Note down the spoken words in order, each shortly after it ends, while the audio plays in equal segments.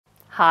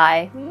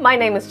Hi, my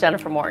name is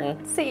Jennifer Morton,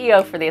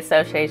 CEO for the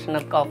Association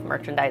of Golf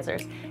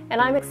Merchandisers,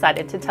 and I'm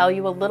excited to tell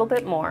you a little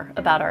bit more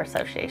about our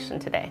association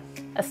today.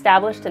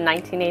 Established in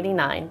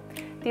 1989,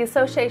 the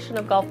Association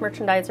of Golf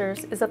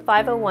Merchandisers is a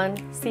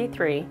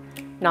 501c3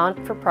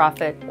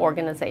 non-for-profit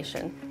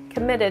organization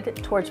committed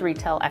towards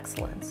retail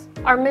excellence.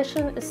 Our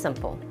mission is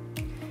simple: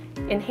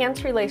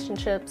 enhance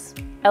relationships,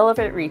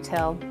 elevate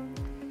retail,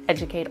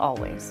 educate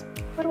always.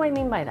 What do I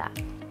mean by that?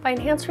 By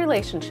enhance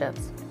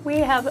relationships, we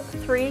have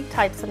three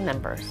types of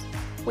members.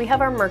 We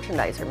have our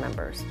merchandiser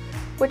members,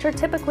 which are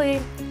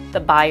typically the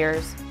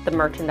buyers, the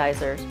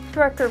merchandisers,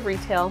 director of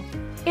retail,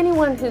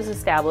 anyone who's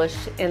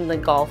established in the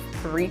golf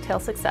for retail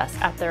success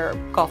at their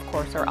golf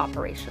course or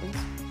operations.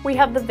 We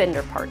have the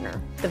vendor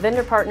partner. The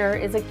vendor partner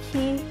is a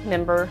key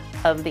member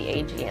of the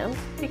AGM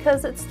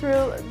because it's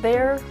through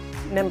their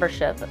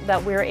membership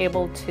that we're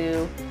able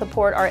to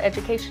support our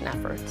education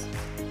efforts.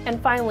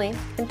 And finally,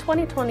 in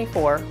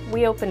 2024,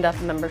 we opened up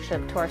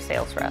membership to our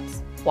sales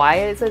reps. Why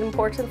is it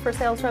important for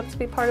sales reps to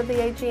be part of the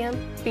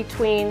AGM?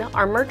 Between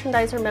our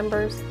merchandiser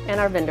members and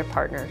our vendor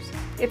partners,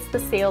 it's the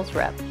sales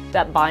rep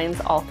that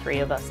binds all three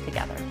of us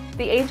together.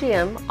 The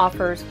AGM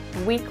offers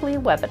weekly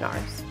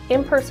webinars,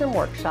 in-person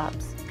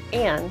workshops,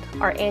 and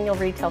our annual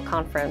retail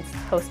conference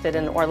hosted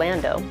in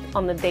Orlando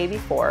on the day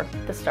before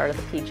the start of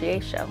the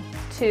PGA show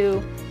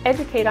to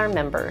educate our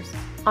members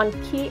on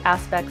key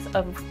aspects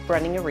of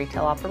running a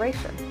retail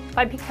operation.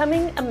 By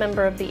becoming a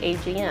member of the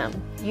AGM,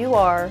 you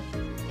are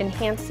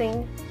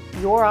enhancing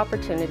your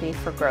opportunity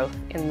for growth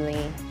in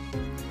the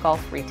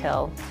golf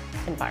retail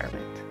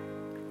environment.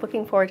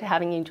 Looking forward to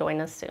having you join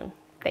us soon.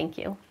 Thank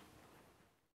you.